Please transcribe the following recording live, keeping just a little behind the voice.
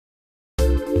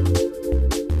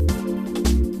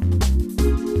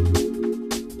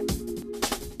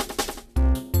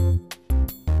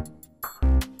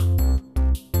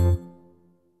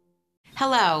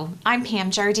Hello, I'm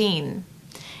Pam Jardine.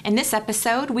 In this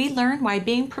episode, we learn why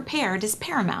being prepared is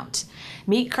paramount,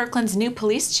 meet Kirkland's new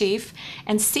police chief,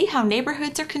 and see how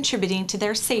neighborhoods are contributing to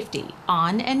their safety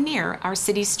on and near our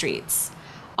city streets.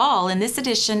 All in this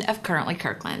edition of Currently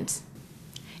Kirkland.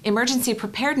 Emergency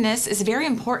preparedness is very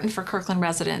important for Kirkland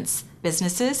residents,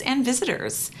 businesses, and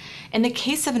visitors. In the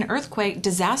case of an earthquake,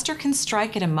 disaster can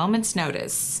strike at a moment's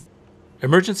notice.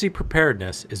 Emergency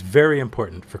preparedness is very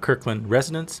important for Kirkland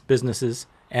residents, businesses,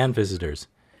 and visitors.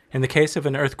 In the case of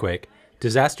an earthquake,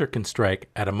 disaster can strike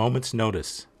at a moment's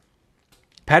notice.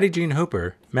 Patty Jean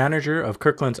Hooper, manager of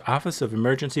Kirkland's Office of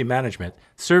Emergency Management,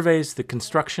 surveys the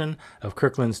construction of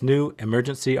Kirkland's new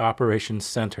Emergency Operations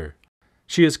Center.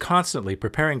 She is constantly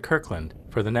preparing Kirkland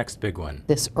for the next big one.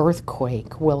 This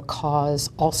earthquake will cause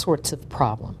all sorts of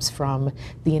problems, from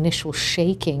the initial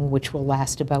shaking, which will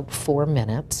last about 4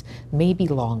 minutes, maybe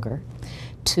longer,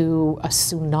 to a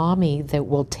tsunami that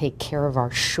will take care of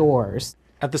our shores.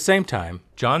 At the same time,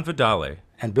 John Vidale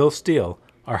and Bill Steele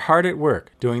are hard at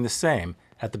work doing the same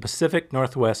at the Pacific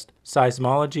Northwest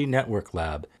Seismology Network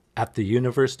Lab at the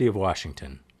University of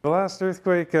Washington. The last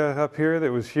earthquake up here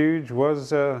that was huge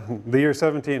was the year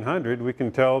 1700. We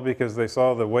can tell because they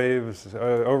saw the waves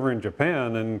over in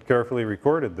Japan and carefully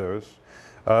recorded those.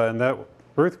 And that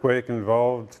earthquake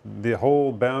involved the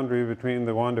whole boundary between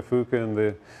the Juan de Fuca and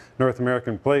the North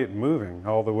American plate moving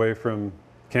all the way from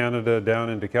Canada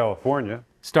down into California.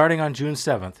 Starting on June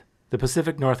 7th, the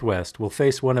Pacific Northwest will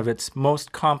face one of its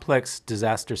most complex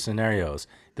disaster scenarios.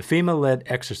 The FEMA-led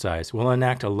exercise will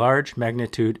enact a large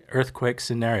magnitude earthquake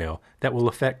scenario that will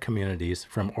affect communities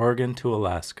from Oregon to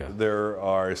Alaska. There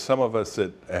are some of us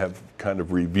that have kind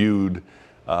of reviewed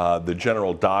the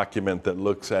general document that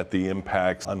looks at the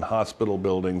impacts on hospital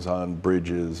buildings, on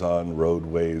bridges, on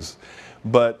roadways.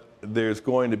 But there's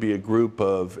going to be a group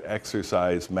of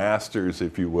exercise masters,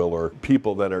 if you will, or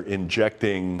people that are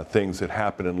injecting things that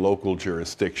happen in local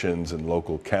jurisdictions and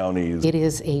local counties. It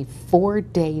is a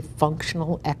 4-day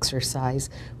functional exercise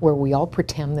where we all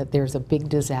pretend that there's a big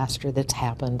disaster that's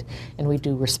happened, and we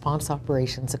do response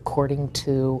operations according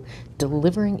to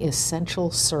delivering essential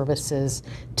services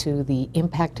to the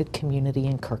impacted community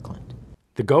in Kirkland.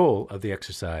 The goal of the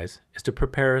exercise is to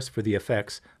prepare us for the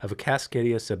effects of a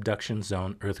Cascadia subduction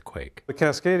zone earthquake. The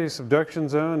Cascadia subduction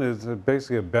zone is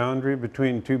basically a boundary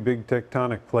between two big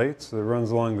tectonic plates that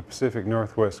runs along the Pacific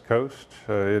Northwest coast.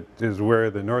 It is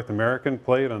where the North American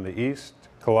plate on the east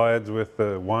collides with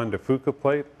the Juan de Fuca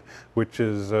plate, which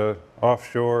is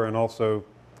offshore and also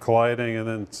colliding and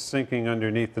then sinking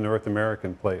underneath the North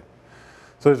American plate.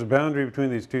 So there's a boundary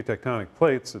between these two tectonic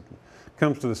plates that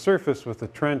comes to the surface with a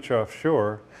trench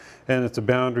offshore, and it's a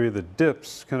boundary that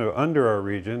dips kind of under our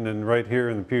region, and right here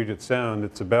in the Puget Sound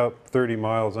it's about 30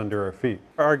 miles under our feet.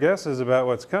 Our guesses about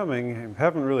what's coming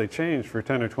haven't really changed for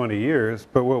 10 or 20 years,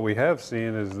 but what we have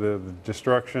seen is the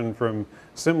destruction from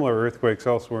similar earthquakes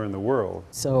elsewhere in the world.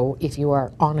 So if you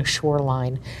are on a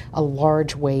shoreline, a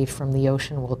large wave from the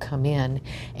ocean will come in,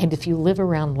 and if you live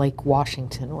around Lake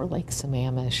Washington or Lake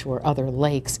Sammamish or other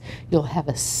lakes, you'll have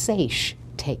a seiche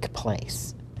take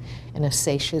place. And a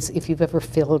seiche is, if you've ever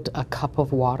filled a cup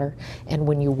of water and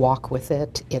when you walk with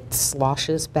it, it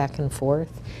sloshes back and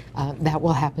forth, that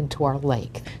will happen to our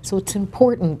lake. So it's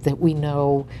important that we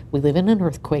know we live in an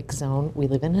earthquake zone, we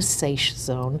live in a seiche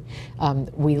zone,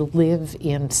 we live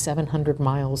in 700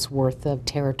 miles worth of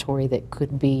territory that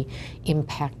could be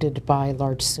impacted by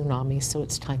large tsunamis, so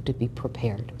it's time to be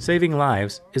prepared. Saving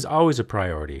lives is always a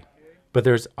priority, but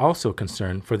there's also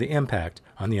concern for the impact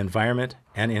on the environment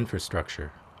and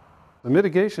infrastructure. The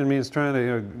mitigation means trying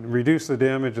to reduce the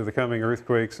damage of the coming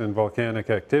earthquakes and volcanic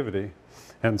activity.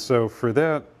 And so for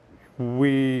that,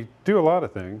 we do a lot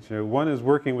of things. One is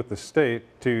working with the state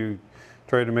to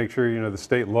try to make sure the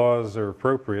state laws are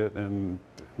appropriate, and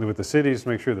with the cities to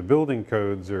make sure the building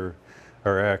codes are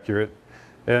accurate.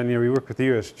 And we work with the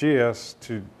USGS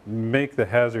to make the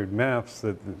hazard maps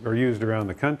that are used around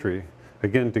the country,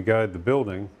 again, to guide the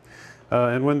building.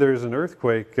 And when there's an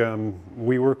earthquake,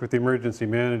 we work with the emergency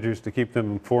managers to keep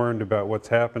them informed about what's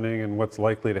happening and what's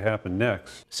likely to happen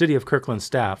next. City of Kirkland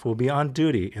staff will be on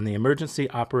duty in the Emergency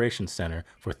Operations Center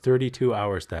for 32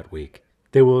 hours that week.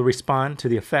 They will respond to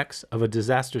the effects of a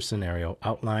disaster scenario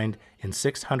outlined in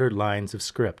 600 lines of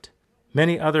script.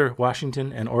 Many other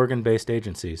Washington and Oregon-based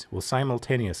agencies will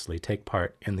simultaneously take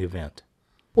part in the event.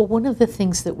 Well, one of the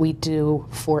things that we do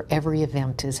for every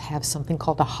event is have something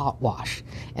called a hot wash,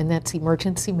 and that's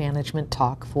emergency management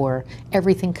talk for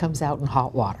everything comes out in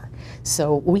hot water.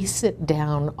 So we sit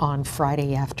down on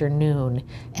Friday afternoon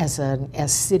as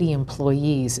city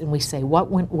employees, and we say what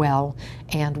went well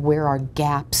and where are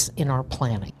gaps in our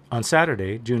planning. On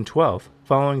Saturday, June 12th,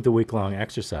 following the week-long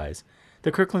exercise,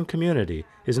 the Kirkland community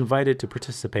is invited to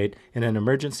participate in an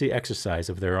emergency exercise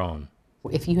of their own.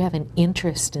 If you have an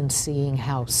interest in seeing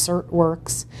how CERT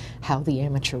works, how the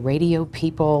amateur radio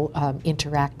people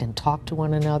interact and talk to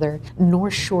one another,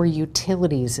 North Shore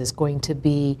Utilities is going to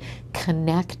be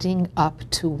connecting up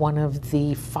to one of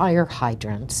the fire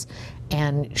hydrants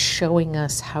and showing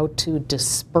us how to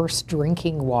disperse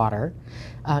drinking water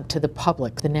to the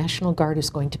public. The National Guard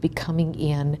is going to be coming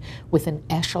in with an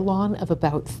echelon of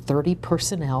about 30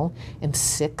 personnel and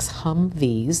 6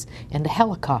 Humvees and a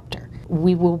helicopter.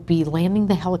 We will be landing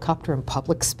the helicopter in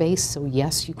public space, so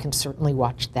yes, you can certainly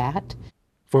watch that.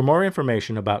 For more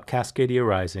information about Cascadia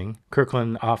Rising,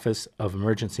 Kirkland Office of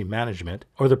Emergency Management,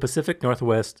 or the Pacific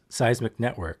Northwest Seismic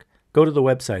Network, go to the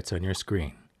websites on your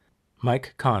screen.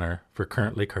 Mike Connor for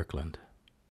Currently Kirkland.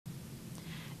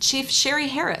 Chief Cherie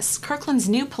Harris, Kirkland's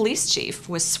new police chief,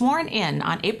 was sworn in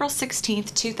on April 16,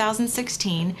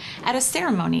 2016 at a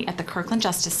ceremony at the Kirkland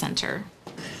Justice Center.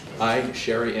 I,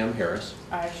 Cherie M. Harris,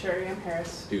 I, Cherie M.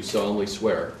 Harris, do solemnly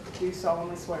swear do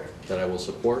solemnly swear that I will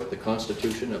support the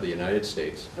Constitution of the United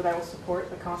States that I will support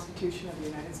the Constitution of the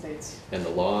United States and the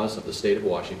laws of the State of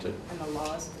Washington, and the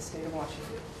laws of the State of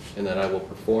Washington, and that I will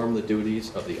perform the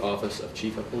duties of the Office of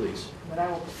Chief of Police and that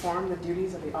I will perform the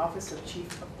duties of the Office of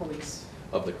Chief of Police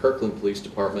of the Kirkland Police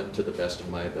Department to the best of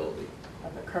my ability.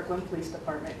 of the Kirkland Police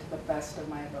Department to the best of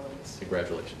my abilities.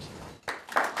 Congratulations.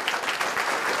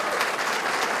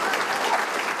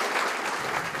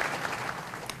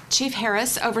 Chief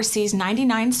Harris oversees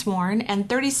 99 sworn and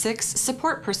 36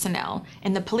 support personnel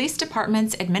in the Police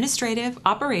Department's Administrative,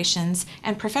 Operations,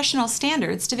 and Professional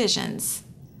Standards divisions.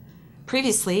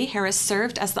 Previously, Harris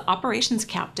served as the operations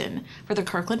captain for the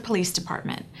Kirkland Police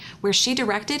Department, where she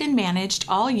directed and managed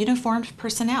all uniformed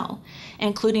personnel,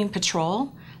 including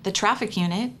patrol, the traffic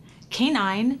unit,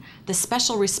 K-9, the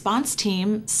Special Response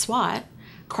Team, SWAT,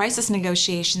 Crisis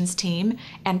Negotiations Team,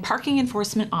 and parking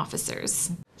enforcement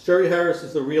officers. Cherie Harris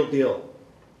is the real deal,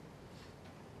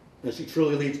 and she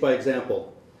truly leads by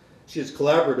example. She is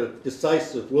collaborative,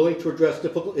 decisive, willing to address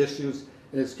difficult issues,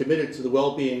 and is committed to the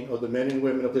well-being of the men and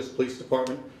women of this police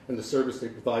department and the service they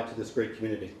provide to this great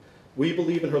community. We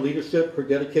believe in her leadership, her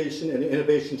dedication, and the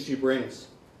innovation she brings.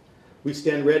 We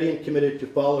stand ready and committed to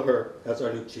follow her as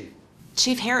our new chief.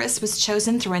 Chief Harris was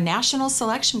chosen through a national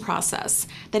selection process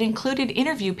that included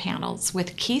interview panels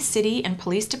with key city and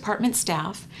police department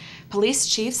staff, police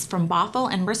chiefs from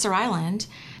Bothell and Mercer Island,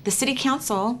 the city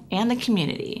council, and the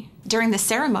community. During the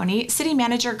ceremony, city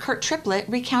manager Kurt Triplett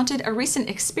recounted a recent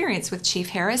experience with Chief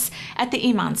Harris at the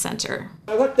Iman Center.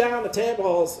 I looked down the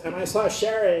tables and I saw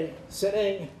Cherie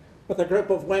sitting with a group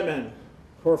of women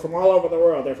who are from all over the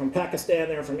world. They're from Pakistan,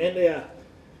 they're from India,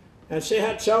 and she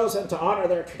had chosen to honor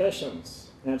their traditions.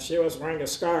 And she was wearing a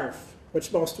scarf,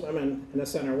 which most women in the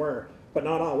center were, but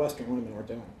not all Western women were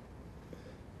doing.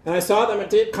 And I saw them in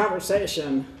deep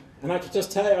conversation, and I could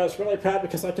just tell you I was really proud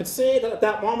because I could see that at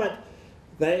that moment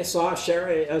they saw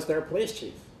Cherie as their police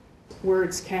chief.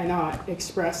 Words cannot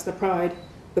express the pride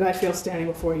that I feel standing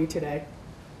before you today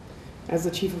as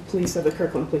the Chief of Police of the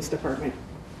Kirkland Police Department.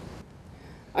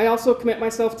 I also commit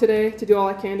myself today to do all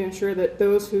I can to ensure that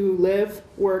those who live,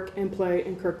 work, and play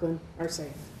in Kirkland are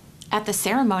safe. At the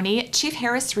ceremony, Chief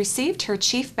Harris received her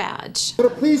chief badge. When a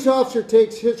police officer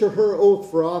takes his or her oath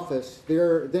for office, they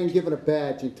are then given a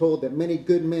badge and told that many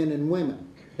good men and women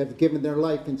have given their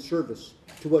life in service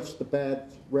to what the badge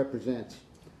represents.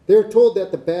 They are told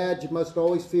that the badge must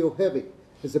always feel heavy,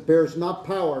 as it bears not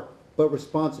power, but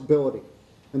responsibility,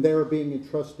 and they are being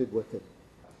entrusted with it.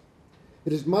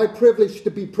 It is my privilege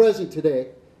to be present today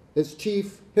as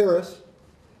Chief Harris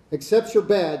accepts your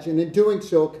badge, and in doing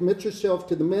so, commit yourself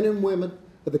to the men and women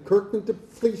of the Kirkland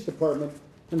Police Department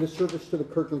and the service to the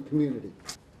Kirkland community.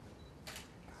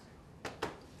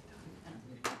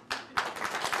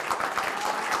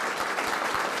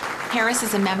 Harris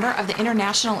is a member of the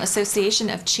International Association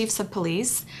of Chiefs of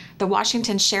Police, the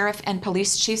Washington Sheriff and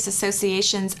Police Chiefs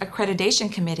Association's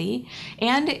Accreditation Committee,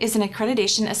 and is an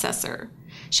accreditation assessor.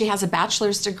 She has a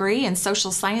bachelor's degree in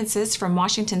social sciences from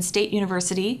Washington State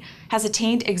University, has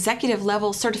attained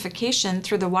executive-level certification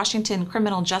through the Washington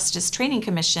Criminal Justice Training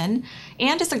Commission,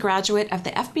 and is a graduate of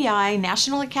the FBI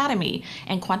National Academy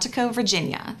in Quantico,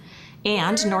 Virginia,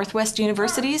 and Northwest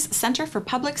University's Center for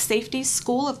Public Safety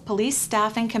School of Police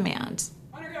Staff and Command.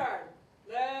 Honor guard,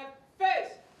 leg.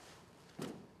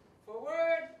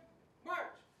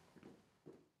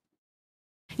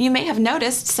 You may have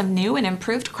noticed some new and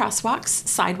improved crosswalks,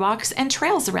 sidewalks, and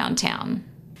trails around town.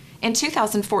 In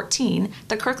 2014,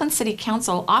 the Kirkland City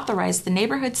Council authorized the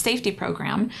Neighborhood Safety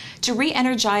Program to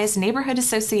re-energize neighborhood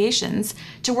associations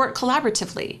to work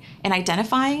collaboratively in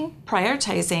identifying,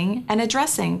 prioritizing, and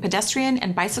addressing pedestrian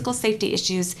and bicycle safety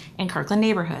issues in Kirkland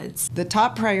neighborhoods. The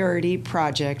top priority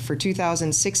project for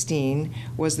 2016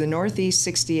 was the Northeast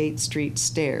 68th Street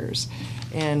stairs.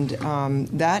 And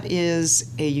that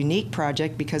is a unique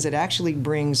project because it actually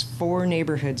brings 4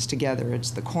 neighborhoods together.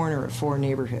 It's the corner of 4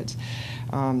 neighborhoods.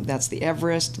 That's the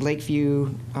Everest,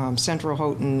 Lakeview, Central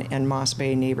Houghton, and Moss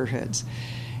Bay neighborhoods.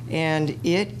 And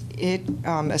it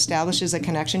establishes a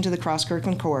connection to the Cross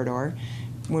Kirkland corridor.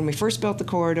 When we first built the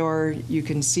corridor, you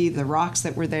can see the rocks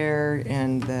that were there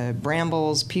and the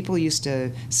brambles. People used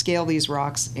to scale these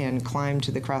rocks and climb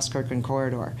to the Cross Kirkland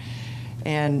corridor.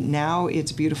 And now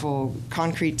it's beautiful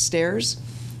concrete stairs.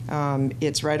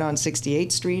 It's right on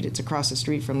 68th Street. It's across the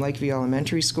street from Lakeview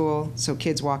Elementary School, so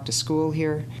kids walk to school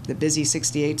here. The busy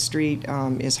 68th Street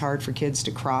is hard for kids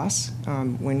to cross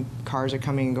when cars are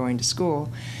coming and going to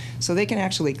school. So they can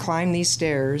actually climb these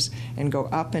stairs and go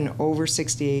up and over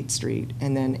 68th Street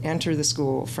and then enter the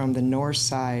school from the north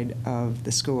side of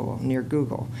the school near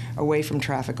Google, away from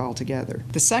traffic altogether.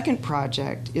 The second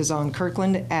project is on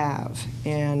Kirkland Ave,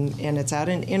 and it's at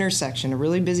an intersection, a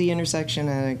really busy intersection,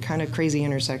 a kind of crazy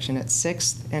intersection at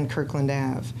 6th and Kirkland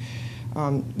Ave.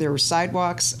 There were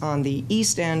sidewalks on the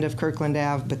east end of Kirkland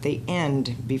Ave, but they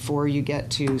end before you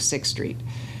get to 6th Street.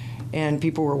 And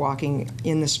people were walking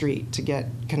in the street to get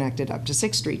connected up to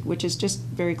 6th Street, which is just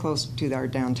very close to our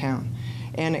downtown.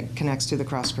 And it connects to the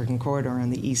Cross Kirkland corridor on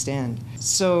the east end.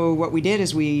 So what we did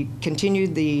is we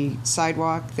continued the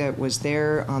sidewalk that was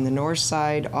there on the north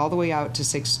side all the way out to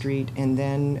 6th Street and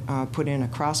then put in a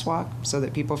crosswalk so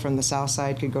that people from the south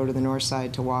side could go to the north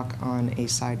side to walk on a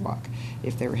sidewalk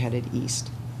if they were headed east.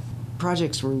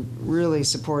 Projects were really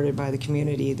supported by the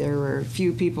community. There were a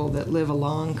few people that live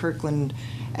along Kirkland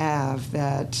Ave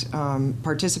that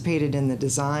participated in the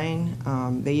design.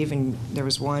 There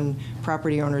was one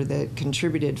property owner that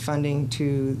contributed funding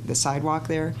to the sidewalk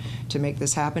there to make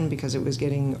this happen because it was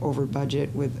getting over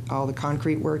budget with all the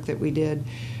concrete work that we did.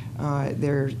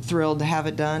 They're thrilled to have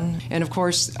it done. And of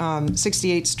course,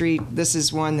 68th Street, this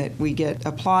is one that we get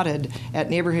applauded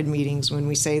at neighborhood meetings when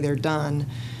we say they're done.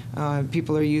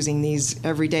 People are using these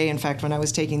every day. In fact, when I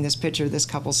was taking this picture, this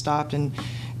couple stopped and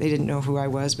they didn't know who I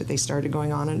was, but they started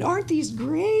going on, and aren't these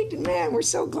great? Man, we're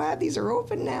so glad these are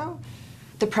open now.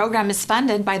 The program is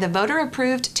funded by the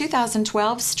voter-approved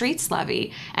 2012 Streets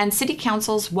Levy and City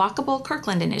Council's Walkable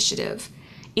Kirkland initiative.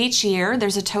 Each year,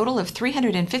 there's a total of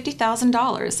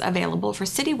 $350,000 available for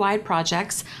citywide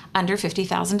projects under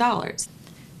 $50,000.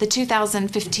 The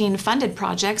 2015 funded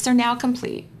projects are now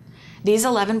complete. These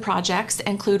 11 projects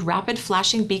include rapid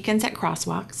flashing beacons at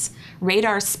crosswalks,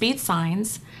 radar speed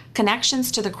signs,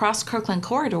 connections to the Cross Kirkland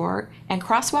corridor, and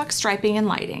crosswalk striping and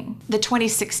lighting. The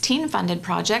 2016 funded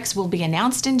projects will be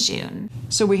announced in June.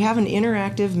 So we have an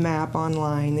interactive map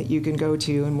online that you can go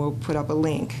to, and we'll put up a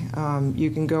link.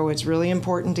 You can go. It's really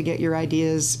important to get your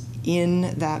ideas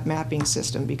in that mapping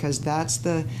system because that's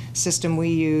the system we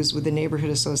use with the neighborhood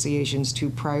associations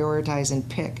to prioritize and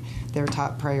pick their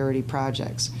top priority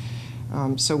projects.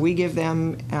 So we give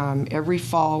them, every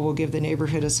fall, we'll give the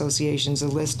neighborhood associations a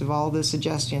list of all the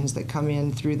suggestions that come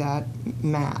in through that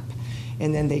map.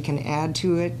 And then they can add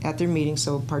to it at their meeting,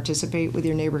 so participate with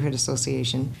your neighborhood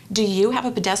association. Do you have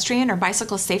a pedestrian or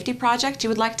bicycle safety project you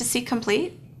would like to see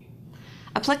complete?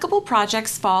 Applicable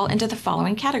projects fall into the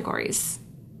following categories: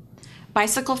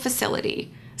 bicycle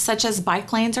facility, such as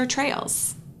bike lanes or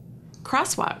trails;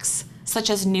 crosswalks, such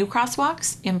as new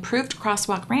crosswalks, improved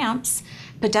crosswalk ramps,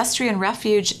 pedestrian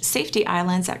refuge safety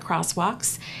islands at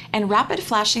crosswalks, and rapid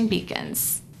flashing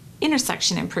beacons;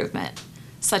 intersection improvement,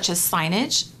 such as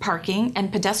signage, parking,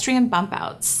 and pedestrian bump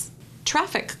outs;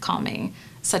 traffic calming,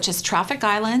 such as traffic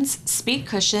islands, speed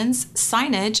cushions,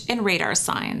 signage, and radar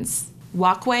signs;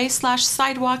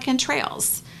 walkway/sidewalk and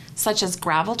trails, such as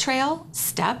gravel trail,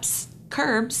 steps,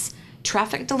 curbs,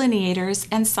 traffic delineators,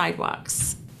 and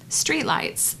sidewalks;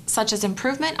 streetlights, such as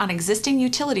improvement on existing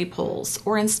utility poles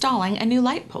or installing a new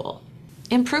light pole.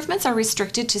 Improvements are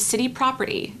restricted to city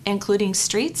property, including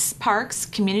streets, parks,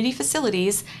 community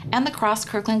facilities, and the Cross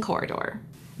Kirkland corridor.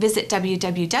 Visit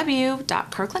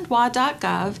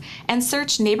www.kirklandwa.gov and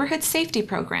search Neighborhood Safety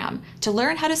Program to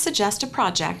learn how to suggest a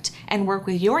project and work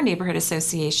with your neighborhood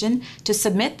association to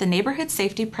submit the Neighborhood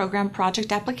Safety Program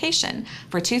project application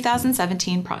for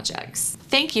 2017 projects.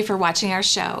 Thank you for watching our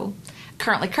show.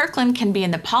 Currently Kirkland can be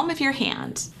in the palm of your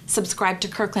hand. Subscribe to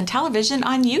Kirkland Television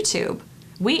on YouTube.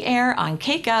 We air on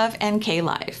KGov and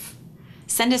KLife.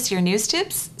 Send us your news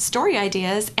tips, story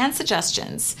ideas, and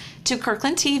suggestions to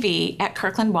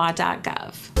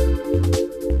KirklandTV@kirklandwa.gov.